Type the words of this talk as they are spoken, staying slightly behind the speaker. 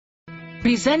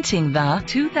Presenting the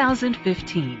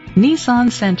 2015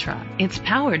 Nissan Sentra. It's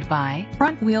powered by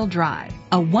front-wheel drive,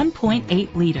 a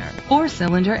 1.8-liter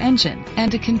four-cylinder engine,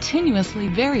 and a continuously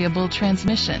variable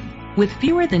transmission. With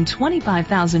fewer than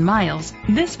 25,000 miles,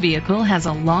 this vehicle has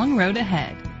a long road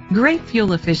ahead. Great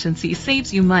fuel efficiency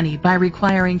saves you money by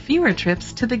requiring fewer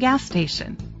trips to the gas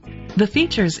station. The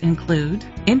features include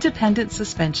independent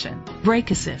suspension,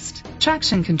 brake assist,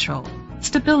 traction control,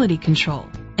 stability control,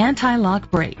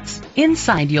 anti-lock brakes.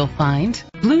 Inside you'll find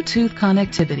Bluetooth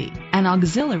connectivity, an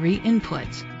auxiliary input,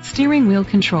 steering wheel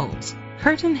controls,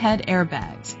 curtain head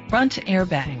airbags, front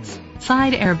airbags,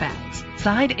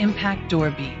 side impact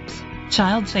door beams,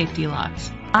 child safety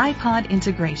locks, iPod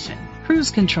integration,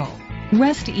 cruise control.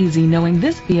 Rest easy knowing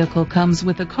this vehicle comes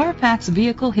with a Carfax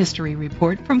Vehicle History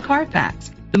Report from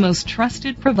Carfax, the most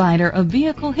trusted provider of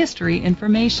vehicle history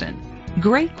information.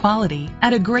 Great quality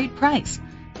at a great price.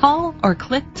 Call or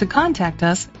click to contact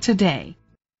us today.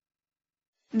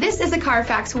 This is a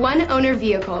Carfax one-owner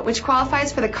vehicle which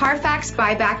qualifies for the Carfax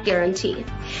buyback guarantee.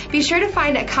 Be sure to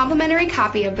find a complimentary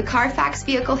copy of the Carfax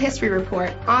Vehicle History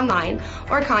Report online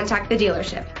or contact the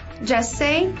dealership. Just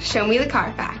say, "Show me the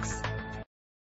Carfax."